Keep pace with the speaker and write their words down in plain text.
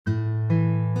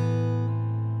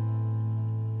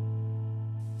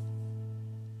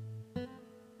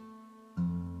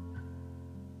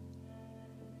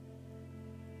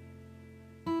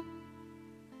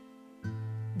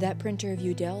That Printer of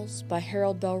Udell's by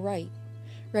Harold Bell Wright.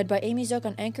 Read by Amy Zook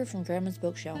on Anchor from Grandma's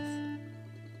Bookshelf.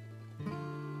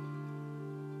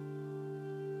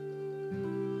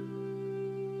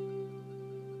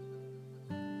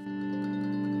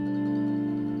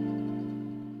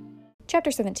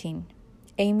 Chapter 17.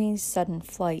 Amy's Sudden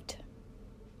Flight.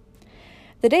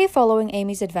 The day following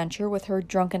Amy's adventure with her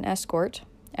drunken escort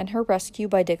and her rescue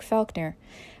by Dick Falconer,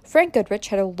 Frank Goodrich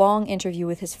had a long interview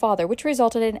with his father, which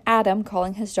resulted in Adam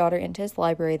calling his daughter into his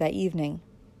library that evening.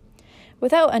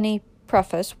 Without any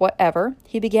preface whatever,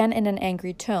 he began in an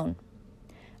angry tone.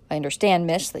 "I understand,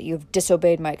 miss, that you have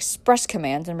disobeyed my express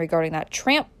commands in regarding that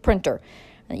tramp printer,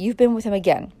 and that you've been with him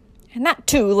again, and that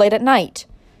too late at night.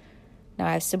 Now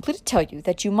I have simply to tell you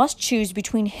that you must choose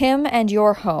between him and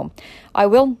your home. I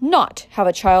will not have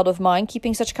a child of mine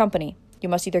keeping such company. You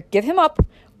must either give him up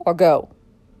or go."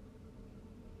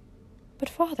 "But,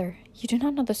 father, you do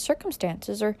not know the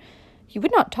circumstances, or you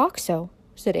would not talk so,"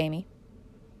 said Amy.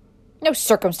 "No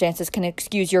circumstances can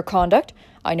excuse your conduct.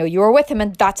 I know you are with him,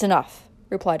 and that's enough,"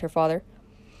 replied her father.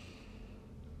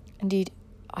 "Indeed,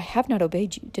 I have not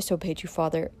disobeyed you,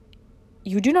 father.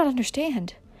 You do not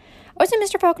understand. I was in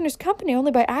Mr. Falconer's company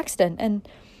only by accident, and—"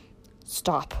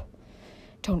 "Stop.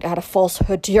 Don't add a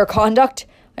falsehood to your conduct.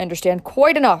 I understand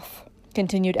quite enough,"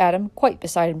 continued Adam, quite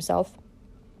beside himself.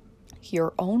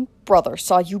 "Your own brother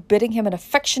saw you bidding him an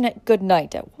affectionate good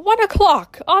night at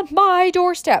 1:00 on my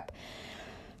doorstep.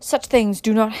 Such things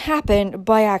do not happen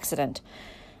by accident.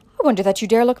 I wonder that you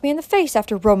dare look me in the face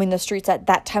after roaming the streets at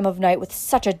that time of night with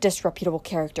such a disreputable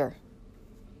character."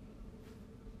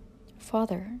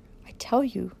 "Father, I tell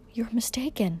you, you're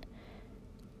mistaken.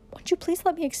 Won't you please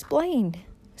let me explain?"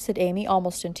 said Amy,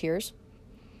 almost in tears.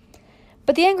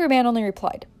 But the angry man only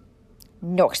replied,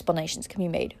 "No explanations can be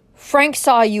made. Frank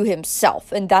saw you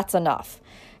himself, and that's enough.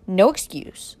 No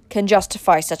excuse can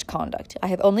justify such conduct. I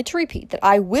have only to repeat that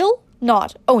I will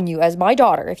not own you as my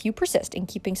daughter if you persist in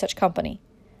keeping such company."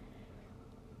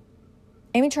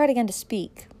 Amy tried again to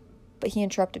speak, but he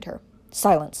interrupted her.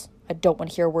 "Silence. I don't want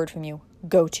to hear a word from you.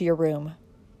 Go to your room."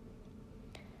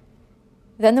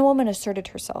 Then the woman asserted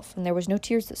herself, and there was no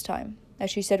tears this time,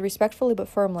 as she said respectfully but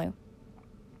firmly,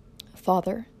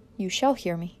 "Father, you shall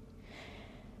hear me.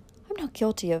 I'm not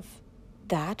guilty of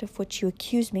that of which you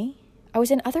accuse me. I was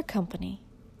in other company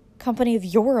of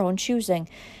your own choosing,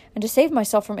 and to save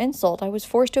myself from insult, I was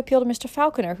forced to appeal to Mr.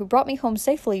 Falconer, who brought me home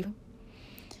safely.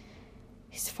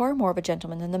 He's far more of a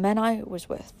gentleman than the men I was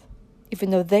with, even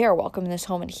though they are welcome in this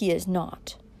home and he is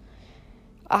not.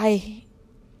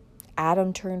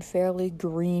 Adam turned fairly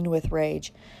green with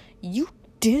rage. "You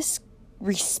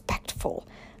disrespectful,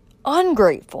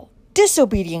 ungrateful,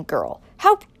 disobedient girl!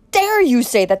 How dare you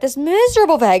say that this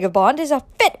miserable vagabond is a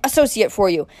fit associate for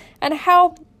you, and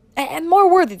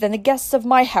more worthy than the guests of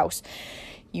my house?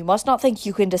 You must not think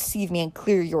you can deceive me and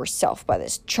clear yourself by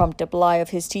this trumped-up lie of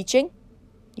his teaching.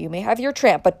 You may have your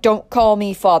tramp, but don't call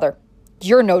me father.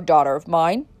 You're no daughter of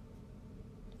mine."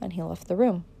 And he left the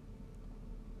room.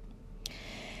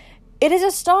 It is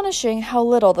astonishing how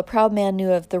little the proud man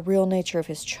knew of the real nature of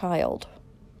his child.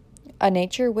 A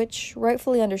nature which,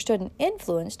 rightfully understood and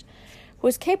influenced,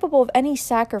 was capable of any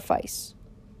sacrifice,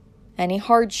 any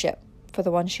hardship for the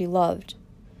one she loved.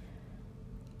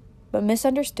 But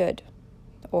misunderstood,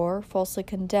 or falsely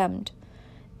condemned,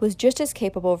 was just as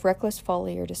capable of reckless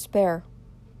folly or despair.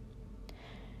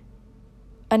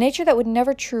 A nature that would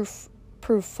never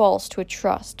prove false to a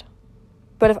trust,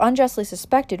 but if unjustly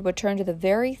suspected, would turn to the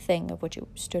very thing of which it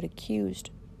stood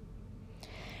accused.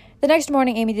 The next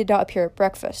morning Amy did not appear at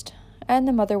breakfast, and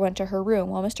the mother went to her room,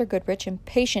 while Mr. Goodrich,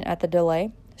 impatient at the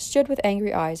delay, stood with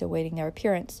angry eyes awaiting their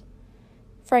appearance.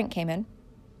 Frank came in.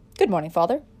 "Good morning,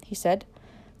 father," he said,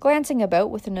 glancing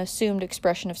about with an assumed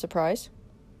expression of surprise.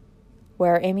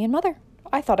 "Where are Amy and mother?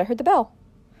 I thought I heard the bell."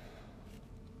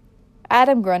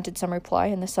 Adam grunted some reply,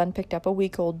 and the son picked up a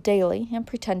week-old daily and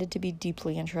pretended to be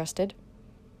deeply interested.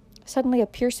 Suddenly a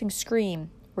piercing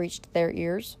scream reached their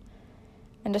ears,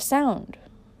 and a sound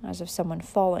as of someone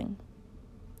falling.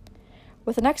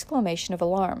 With an exclamation of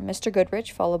alarm, Mr.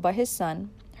 Goodrich, followed by his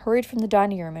son, hurried from the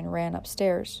dining room and ran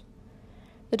upstairs.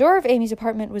 The door of Amy's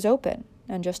apartment was open,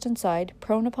 and just inside,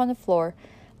 prone upon the floor,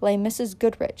 lay Mrs.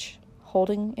 Goodrich,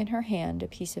 holding in her hand a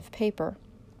piece of paper.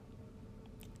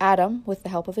 Adam, with the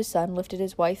help of his son, lifted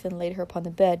his wife and laid her upon the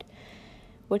bed,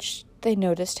 which they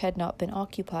noticed had not been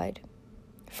occupied.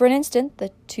 For an instant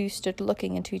the two stood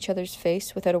looking into each other's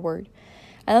face without a word,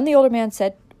 and then the older man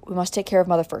said, "We must take care of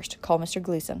mother first. Call Mr.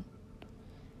 Gleason."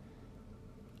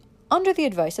 Under the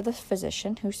advice of the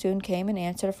physician, who soon came and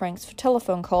answered a Frank's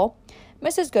telephone call,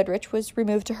 Mrs. Goodrich was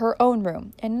removed to her own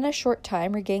room, and in a short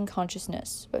time regained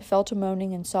consciousness, but fell to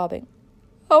moaning and sobbing.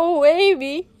 "Oh,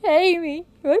 Amy, Amy,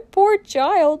 my poor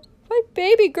child, my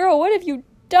baby girl, what have you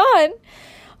done?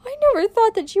 I never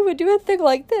thought that you would do a thing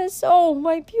like this. Oh,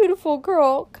 my beautiful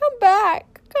girl, come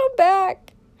back, come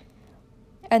back."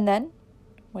 And then,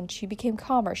 when she became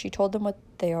calmer, she told them what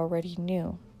they already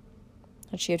knew.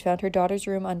 That she had found her daughter's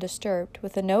room undisturbed,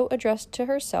 with a note addressed to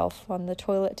herself on the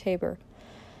toilet table,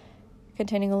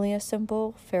 containing only a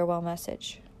simple farewell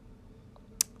message.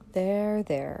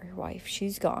 There, wife,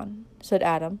 she's gone," said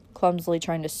Adam, clumsily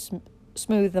trying to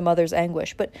smooth the mother's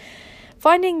anguish, but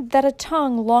finding that a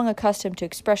tongue long accustomed to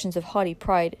expressions of haughty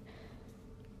pride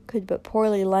could but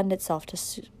poorly lend itself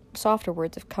to softer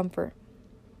words of comfort.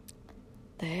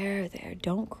 There,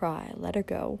 don't cry, let her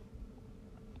go.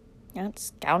 That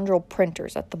scoundrel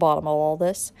printer's at the bottom of all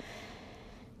this.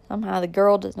 Somehow the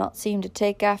girl does not seem to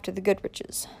take after the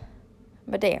Goodriches.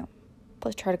 Madame,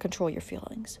 please try to control your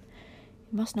feelings.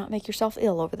 You must not make yourself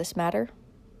ill over this matter.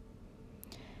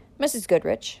 Mrs.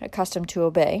 Goodrich, accustomed to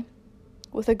obey,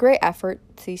 with a great effort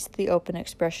ceased the open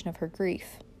expression of her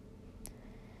grief.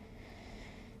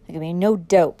 "There can be no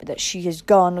doubt but that she has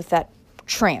gone with that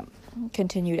tramp,"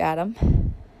 continued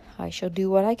Adam. "I shall do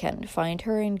what I can to find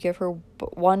her and give her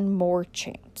but one more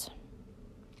chance.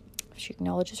 If she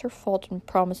acknowledges her fault and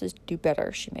promises to do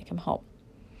better, she may come home.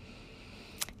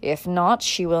 If not,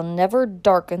 she will never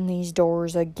darken these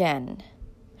doors again."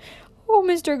 "Oh,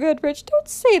 Mr. Goodrich, don't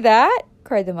say that,"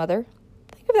 cried the mother.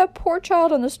 "Think of that poor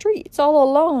child on the streets, all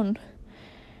alone.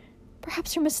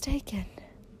 Perhaps you're mistaken."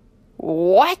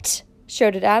 "What?"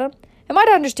 shouted Adam. "Am I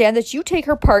to understand that you take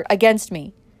her part against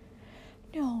me?"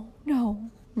 No,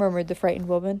 murmured the frightened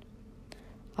woman.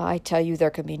 "I tell you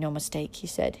there can be no mistake," he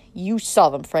said. "You saw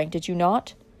them, Frank, did you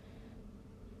not?"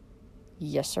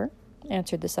 "Yes, sir,"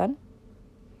 answered the son.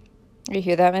 "You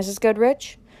hear that, Mrs.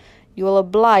 Goodrich? You will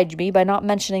oblige me by not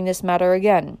mentioning this matter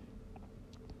again."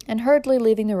 And hurriedly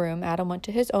leaving the room, Adam went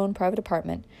to his own private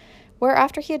apartment, where,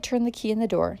 after he had turned the key in the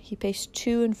door, he paced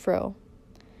to and fro,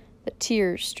 the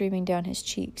tears streaming down his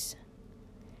cheeks.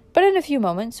 But in a few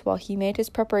moments, while he made his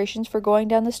preparations for going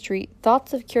down the street,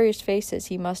 thoughts of curious faces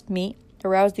he must meet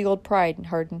aroused the old pride and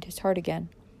hardened his heart again.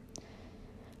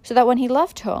 So that when he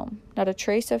left home, not a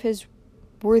trace of his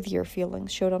worthier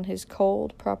feelings showed on his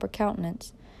cold, proper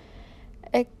countenance,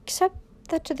 except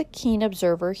that to the keen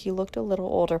observer he looked a little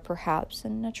older perhaps,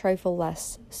 and a trifle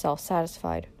less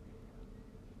self-satisfied.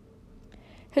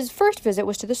 His first visit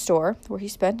was to the store, where he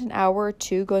spent an hour or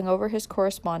two going over his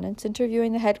correspondence,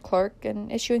 interviewing the head clerk, and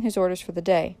issuing his orders for the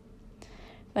day.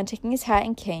 Then, taking his hat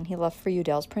and cane, he left for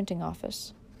Udell's printing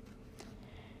office.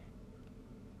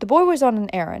 The boy was on an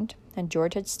errand, and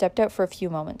George had stepped out for a few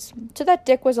moments, so that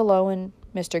Dick was alone when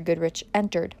Mr. Goodrich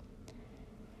entered.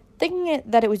 Thinking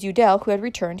that it was Udell who had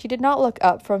returned, he did not look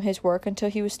up from his work until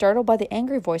he was startled by the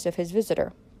angry voice of his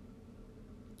visitor.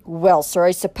 "Well, sir,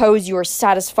 I suppose you are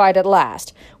satisfied at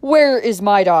last. Where is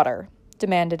my daughter?"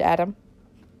 demanded Adam.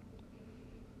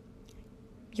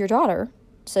 "Your daughter?"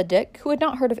 said Dick, who had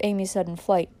not heard of Amy's sudden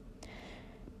flight.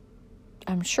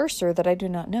 "I'm sure, sir, that I do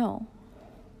not know."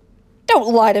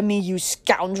 "Don't lie to me, you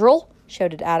scoundrel!"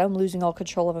 shouted Adam, losing all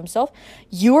control of himself.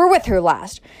 "You were with her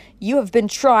last. You have been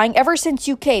trying, ever since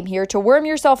you came here, to worm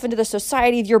yourself into the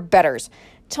society of your betters.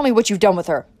 Tell me what you've done with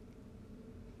her."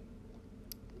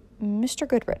 "Mr.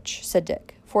 Goodrich," said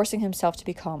Dick, forcing himself to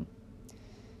be calm,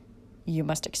 "you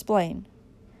must explain.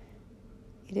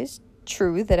 It is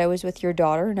true that I was with your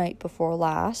daughter night before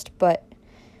last, but—"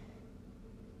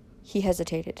 He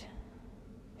hesitated.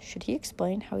 Should he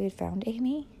explain how he had found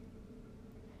Amy?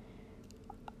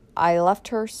 "I left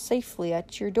her safely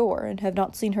at your door, and have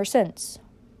not seen her since."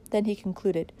 Then he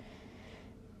concluded,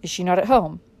 "Is she not at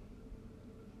home?"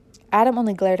 Adam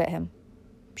only glared at him.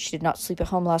 "She did not sleep at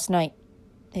home last night,"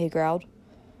 he growled.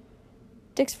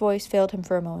 Dick's voice failed him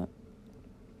for a moment.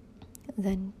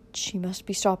 "Then she must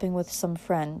be stopping with some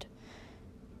friend.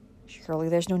 Surely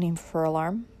there's no need for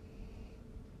alarm."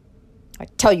 "I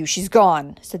tell you, she's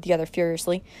gone," said the other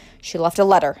furiously. "She left a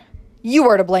letter. You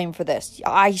are to blame for this,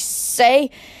 I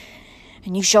say,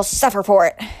 and you shall suffer for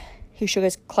it." He shook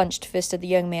his clenched fist at the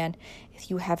young man. "If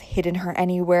you have hidden her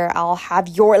anywhere, I'll have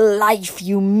your life,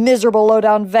 you miserable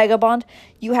low-down vagabond.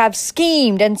 You have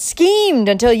schemed and schemed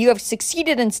until you have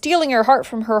succeeded in stealing her heart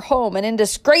from her home and in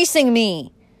disgracing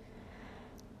me."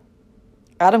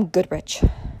 "Adam Goodrich,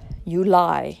 you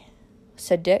lie,"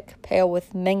 said Dick, pale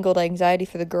with mingled anxiety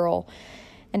for the girl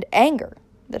and anger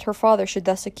that her father should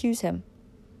thus accuse him.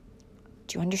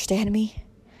 "Do you understand me?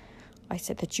 I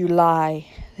said that you lie,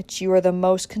 that you are the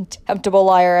most contemptible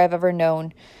liar I've ever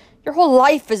known. Your whole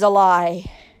life is a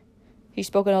lie. He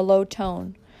spoke in a low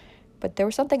tone, but there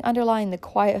was something underlying the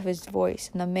quiet of his voice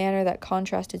and the manner that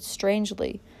contrasted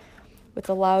strangely with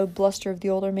the loud bluster of the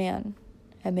older man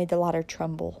and made the latter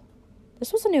tremble.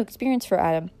 This was a new experience for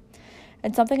Adam,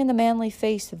 and something in the manly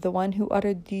face of the one who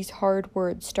uttered these hard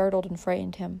words startled and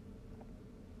frightened him.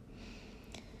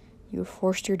 "You have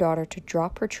forced your daughter to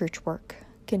drop her church work,"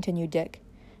 continued Dick.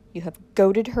 "You have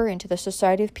goaded her into the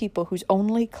society of people whose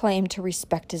only claim to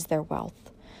respect is their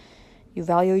wealth. You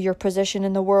value your position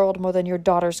in the world more than your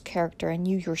daughter's character, and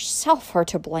you yourself are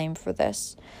to blame for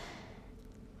this.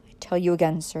 I tell you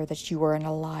again, sir, that you are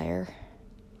a liar.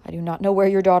 I do not know where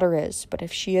your daughter is, but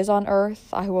if she is on earth,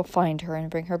 I will find her and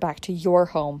bring her back to your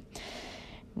home.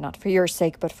 Not for your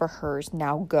sake, but for hers.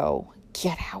 Now go.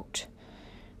 Get out.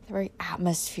 The very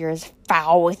atmosphere is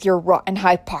foul with your rotten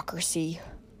hypocrisy."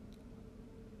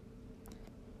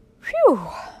 "Phew,"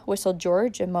 whistled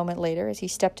George a moment later as he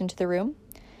stepped into the room,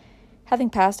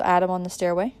 having passed Adam on the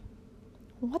stairway.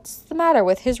 "What's the matter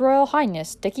with His Royal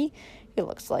Highness, Dickie? He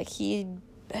looks like he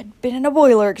had been in a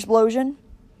boiler explosion."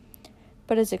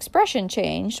 But his expression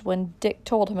changed when Dick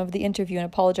told him of the interview and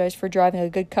apologized for driving a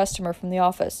good customer from the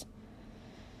office.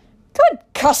 "Good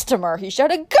customer!" he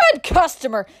shouted. "Good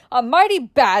customer! A mighty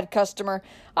bad customer!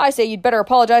 I say you'd better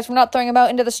apologize for not throwing him out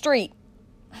into the street.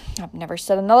 I've never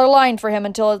said another line for him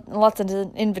unless it's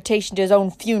an invitation to his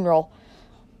own funeral."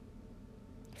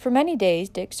 For many days,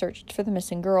 Dick searched for the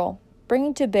missing girl,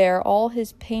 bringing to bear all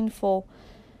his painful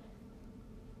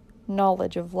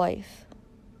knowledge of life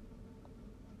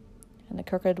and the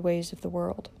crooked ways of the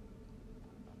world.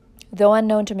 Though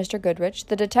unknown to Mr. Goodrich,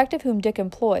 the detective whom Dick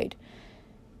employed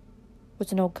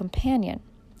was an old companion,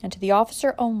 and to the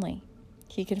officer only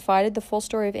he confided the full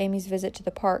story of Amy's visit to the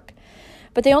park.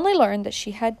 But they only learned that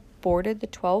she had boarded the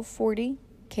 1240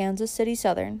 Kansas City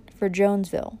Southern for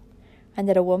Jonesville, and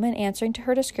that a woman answering to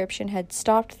her description had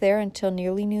stopped there until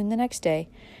nearly noon the next day,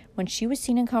 when she was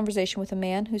seen in conversation with a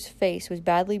man whose face was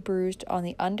badly bruised on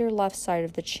the under left side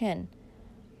of the chin.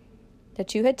 The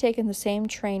two had taken the same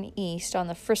train east on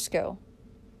the Frisco.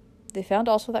 They found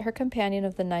also that her companion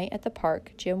of the night at the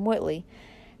park, Jim Whitley,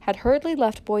 had hurriedly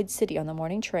left Boyd City on the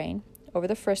morning train over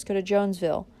the Frisco to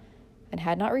Jonesville, and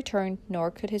had not returned,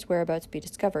 nor could his whereabouts be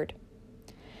discovered.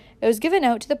 It was given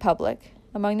out to the public,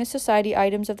 among the society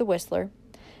items of the Whistler,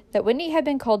 that Whitney had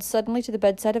been called suddenly to the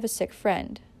bedside of a sick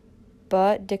friend,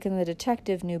 but Dick and the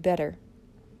detective knew better.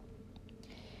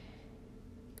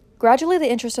 Gradually, the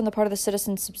interest on the part of the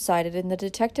citizens subsided, and the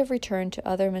detective returned to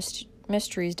other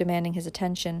mysteries demanding his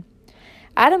attention.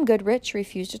 Adam Goodrich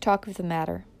refused to talk of the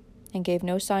matter, and gave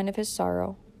no sign of his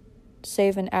sorrow,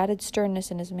 save an added sternness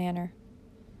in his manner.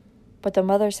 But the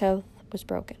mother's health was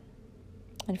broken,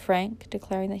 and Frank,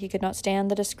 declaring that he could not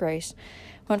stand the disgrace,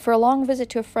 went for a long visit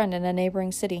to a friend in a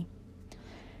neighboring city.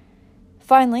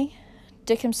 Finally,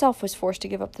 Dick himself was forced to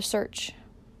give up the search.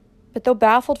 But though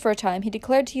baffled for a time, he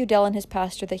declared to Udell and his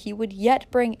pastor that he would yet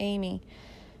bring Amy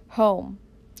home,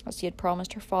 as he had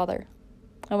promised her father.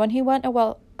 And when he went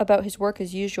about his work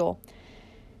as usual,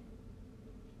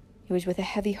 it was with a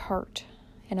heavy heart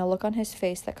and a look on his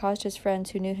face that caused his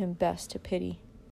friends who knew him best to pity.